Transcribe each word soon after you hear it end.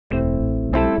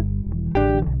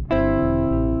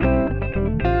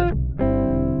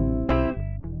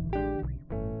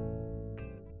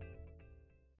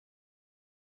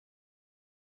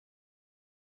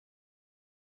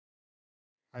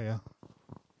Hiya.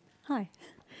 Hi.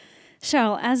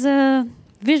 Charl, as a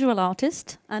visual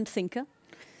artist and thinker,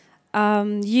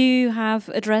 you have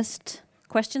addressed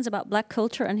questions about Black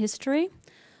culture and history,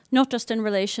 not just in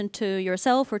relation to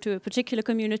yourself or to a particular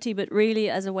community, but really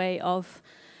as a way of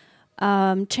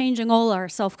changing all our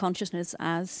self-consciousness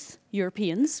as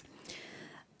Europeans.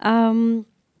 And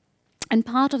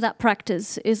part of that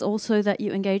practice is also that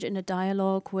you engage in a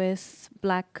dialogue with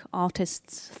Black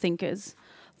artists, thinkers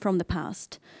from the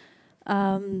past.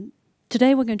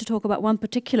 Today we're going to talk about one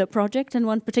particular project and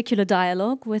one particular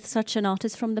dialogue with such an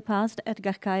artist from the past,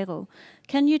 Edgar Cairo.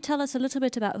 Can you tell us a little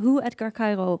bit about who Edgar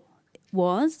Cairo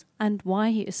was and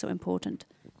why he is so important?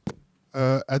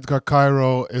 Edgar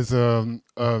Cairo is a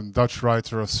Dutch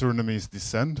writer of Surinamese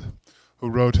descent who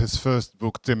wrote his first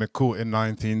book, Timeku, in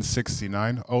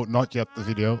 1969. Oh, not yet the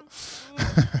video.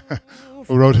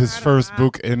 Who wrote his first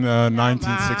book in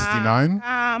 1969.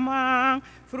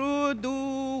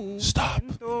 Stop.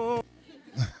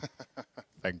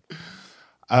 Thank you.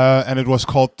 And it was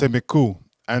called Timeku.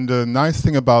 And the nice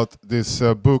thing about this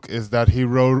book is that he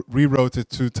rewrote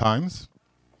it 2 times.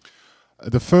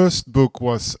 The first book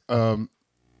was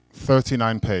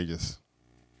 39 pages.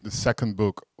 The second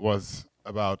book was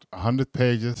about 100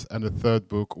 pages, and the third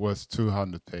book was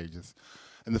 200 pages.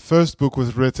 And the first book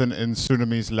was written in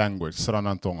Surinamese language,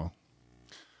 Sranantongo.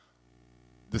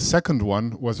 The second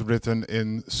one was written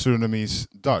in Surinamese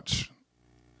Dutch,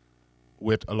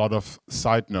 with a lot of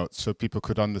side notes so people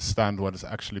could understand what is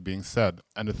actually being said.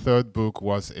 And the third book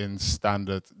was in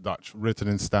standard Dutch, written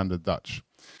in standard Dutch.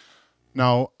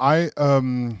 Now, I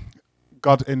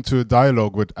got into a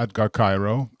dialogue with Edgar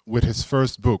Cairo with his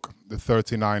first book, the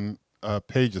 39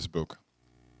 pages book,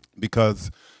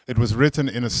 because it was written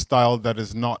in a style that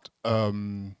is not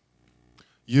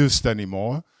used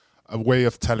anymore, a way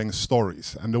of telling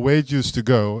stories. And the way it used to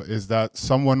go is that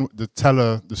someone, the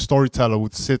storyteller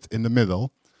would sit in the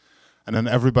middle, and then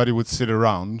everybody would sit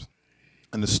around,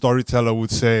 and the storyteller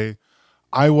would say,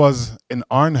 I was in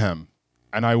Arnhem,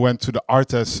 and I went to the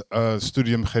ArtEZ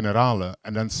Studium Generale,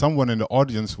 and then someone in the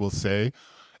audience will say,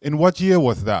 in what year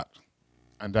was that?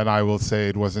 And then I will say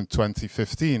it was in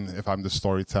 2015, if I'm the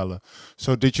storyteller.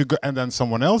 So did you go, and then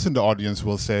someone else in the audience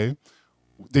will say,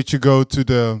 did you go to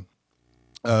the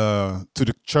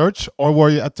church, or were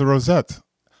you at the Rosette?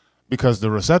 Because the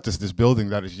Rosette is this building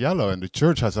that is yellow, and the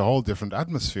church has a whole different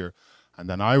atmosphere. And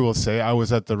then I will say, I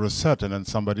was at the Rosette, and then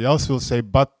somebody else will say,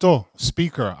 bateau,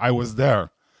 speaker, I was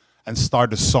there, and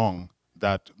start a song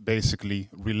that basically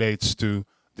relates to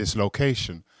this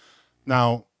location.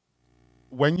 Now,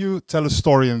 when you tell a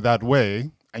story in that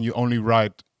way, and you only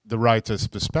write the writer's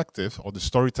perspective, or the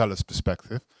storyteller's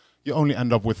perspective, you only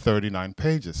end up with 39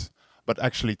 pages. But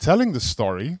actually telling the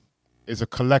story is a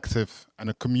collective and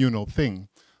a communal thing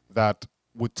that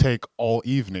would take all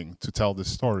evening to tell the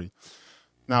story.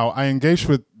 Now, I engaged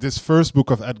with this first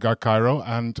book of Edgar Cairo,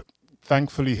 and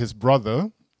thankfully his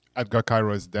brother, Edgar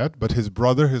Cairo is dead, but his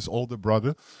brother, his older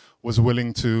brother, was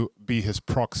willing to be his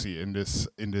proxy in this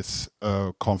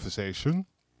conversation.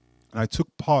 And I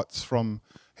took parts from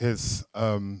his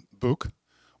book,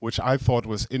 which I thought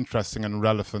was interesting and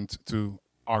relevant to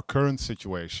our current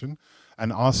situation,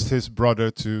 and asked his brother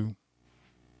to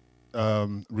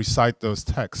recite those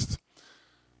texts.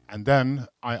 And then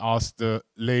I asked the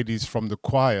ladies from the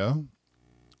choir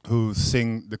who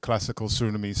sing the classical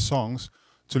Surinamese songs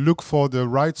to look for the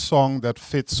right song that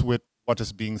fits with what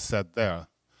is being said there.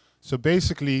 So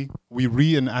basically, we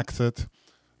reenacted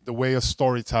the way of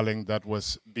storytelling that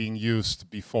was being used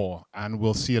before, and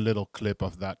we'll see a little clip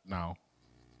of that now.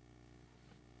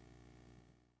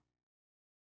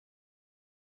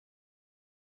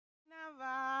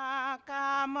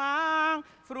 Kamang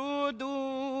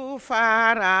frudu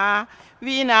fara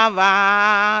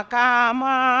vinava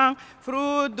kamang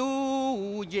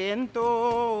frudu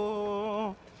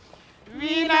gento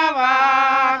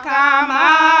vinava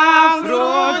kamang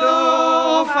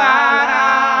frudu fara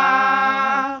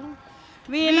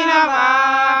vinava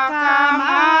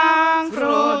kamang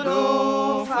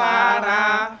frudu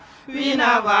fara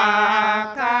vinava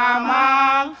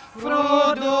kamang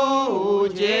frudu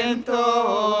gento.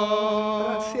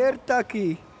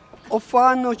 Taki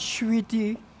ofano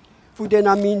chwiti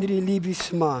fudena mindri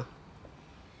libisma.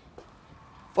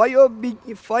 Fayo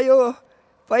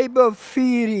fiber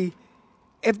firi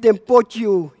if dem pot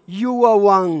you are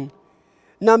one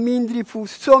na mindri fu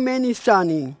so many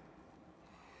sani.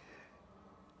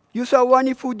 You sa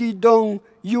wani fu di dong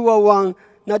you are one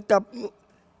na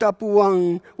tapu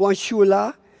wan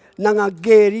shula na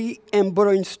geri and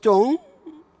brownstone.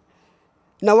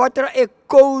 Na watra e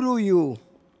kouru you.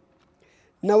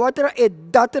 Na watra e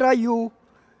datra you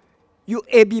you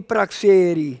ebi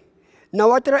praxeri. Na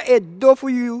watra e dofu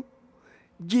you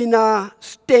gina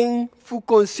steng fu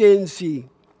consensi.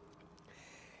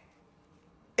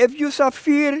 If you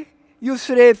safir, you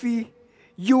srefi,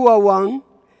 you awang,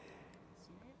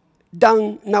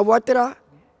 dan na watra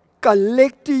kan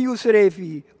lekti you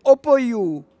srefi, opo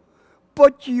you,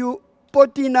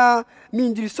 potina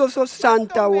mindri soso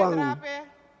santa wang.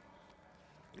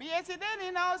 Mi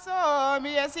esideni no so,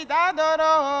 mi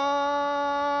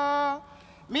esidadoro.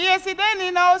 Mi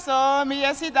esideni no so, mi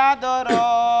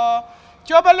esidadoro.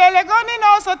 Chobolele goni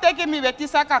no so teki mi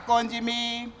betisa kakonji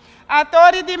mi.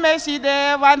 Atori di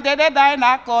meshide wandede dai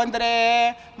na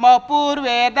kondre. Mo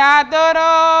purve dadoro.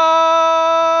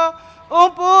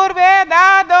 Purve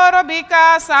dadoro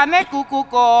bika sane kuku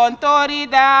kontori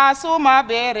da suma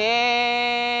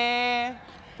bere.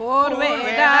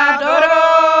 Purve dadoro.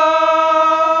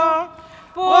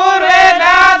 Purve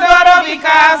dadoro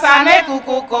bika sane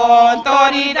kuku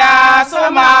kontori da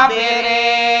suma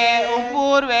bere.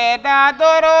 Purve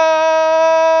dadoro.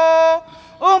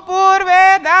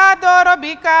 Purve dadoro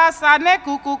bika sane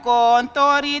kuku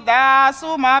kontori da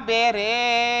suma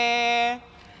bere.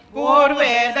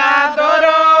 Purve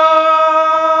dadoro.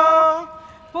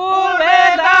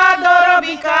 Purve dadoro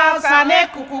bika sane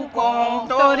kuku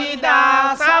kontori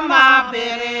da suma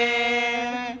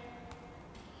bere.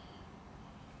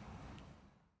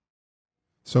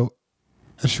 So,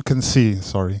 as you can see,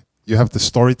 you have the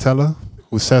storyteller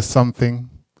who says something.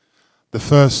 The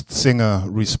first singer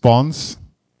responds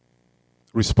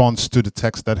to the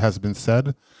text that has been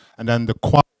said, and then the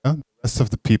choir, the rest of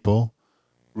the people,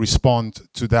 respond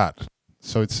to that.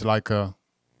 So it's like a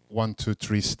 1, 2,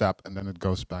 3 step, and then it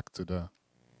goes back to the.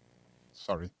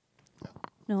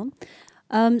 No.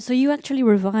 So you actually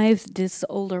revived this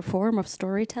older form of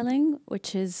storytelling,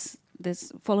 which is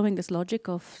this following this logic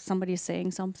of somebody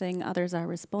saying something, others are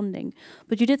responding.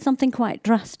 But you did something quite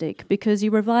drastic, because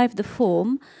you revived the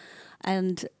form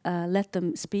and let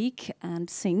them speak and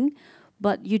sing,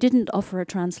 but you didn't offer a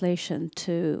translation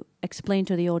to explain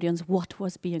to the audience what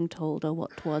was being told or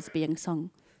what was being sung.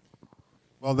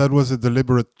 Well, that was a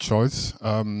deliberate choice.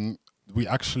 We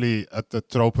actually, at the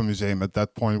Tropen Museum at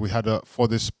that point, we had for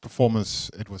this performance,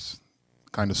 it was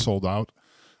kind of sold out.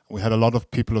 We had a lot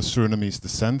of people of Surinamese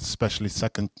descent, especially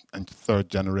 2nd and 3rd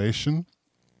generation,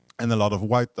 and a lot of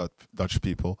white Dutch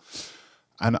people.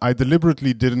 And I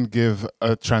deliberately didn't give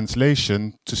a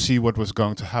translation to see what was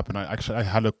going to happen. I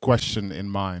had a question in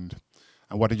mind.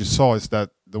 And what you saw is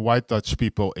that the white Dutch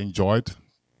people enjoyed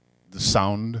the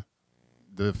sound,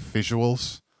 the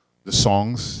visuals, the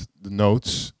songs, the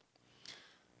notes.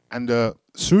 And the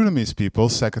Surinamese people,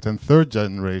 2nd and 3rd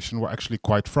generation, were actually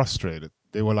quite frustrated.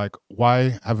 They were like,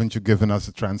 why haven't you given us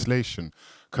a translation?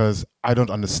 Because I don't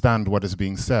understand what is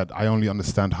being said. I only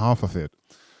understand half of it.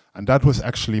 And that was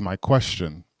actually my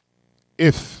question.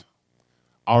 If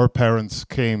our parents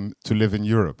came to live in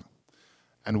Europe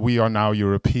and we are now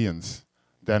Europeans,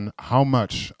 then how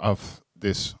much of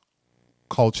this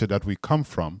culture that we come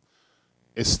from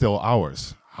is still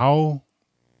ours? How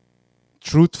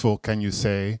truthful can you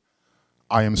say,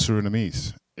 I am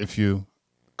Surinamese, if you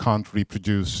can't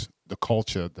reproduce the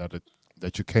culture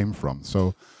that you came from?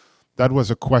 So that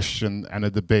was a question and a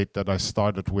debate that I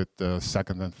started with the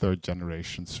 2nd and 3rd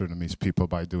generation Surinamese people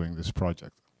by doing this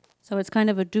project. So it's kind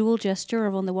of a dual gesture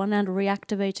of, on the one hand,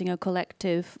 reactivating a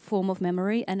collective form of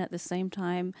memory, and at the same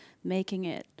time making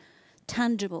it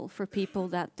tangible for people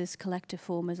that this collective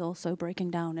form is also breaking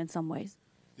down in some ways.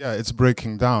 Yeah, it's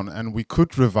breaking down, and we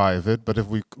could revive it, but if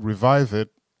we revive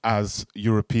it as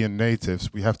European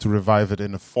natives, we have to revive it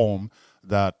in a form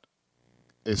that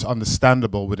is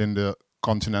understandable within the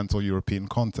continental European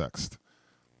context.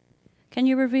 Can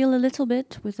you reveal a little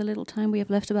bit, with the little time we have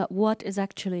left, about what is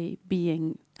actually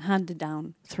being handed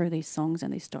down through these songs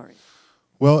and these stories?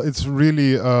 Well, it's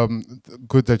really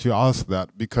good that you asked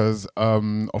that, because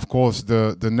of course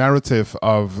the narrative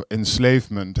of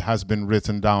enslavement has been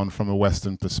written down from a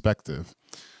Western perspective.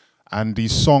 And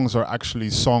these songs are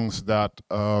actually songs that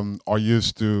are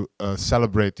used to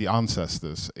celebrate the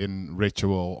ancestors in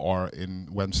ritual, or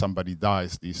when somebody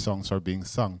dies, these songs are being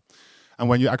sung. And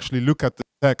when you actually look at the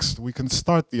text, we can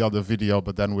start the other video,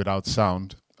 but then without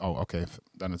sound. Oh, okay,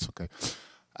 then it's okay.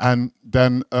 And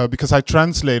then, because I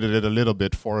translated it a little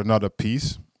bit for another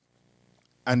piece,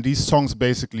 and these songs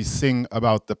basically sing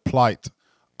about the plight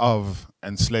of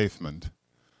enslavement.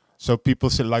 So people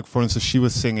say, like, for instance, she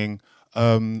was singing,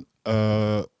 go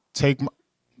and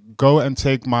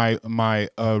take my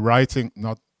writing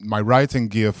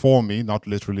gear for me, not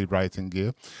literally writing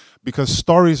gear, because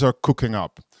stories are cooking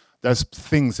up. There's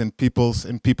things in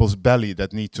people's belly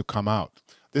that need to come out.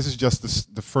 this is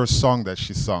just the first song that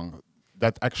she sung.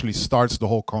 That actually starts the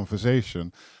whole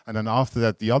conversation. And then after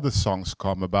that, the other songs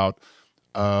come about.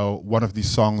 One of these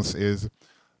songs is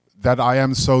that I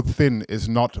am so thin is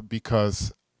not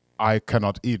because I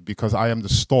cannot eat, because I am the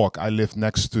stork, I live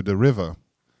next to the river.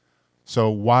 So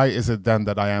why is it then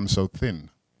that I am so thin,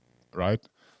 right?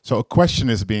 So a question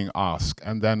is being asked,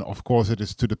 and then of course it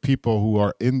is to the people who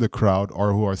are in the crowd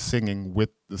or who are singing with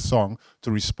the song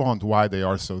to respond why they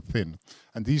are so thin.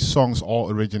 And these songs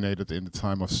all originated in the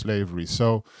time of slavery.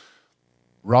 So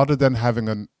rather than having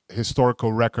a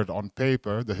historical record on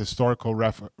paper, the historical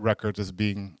record is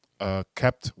being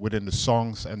kept within the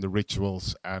songs and the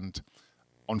rituals, and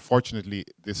unfortunately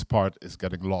this part is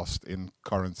getting lost in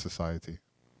current society.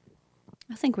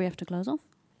 I think we have to close off.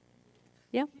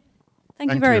 Yeah.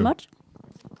 Thank you very much.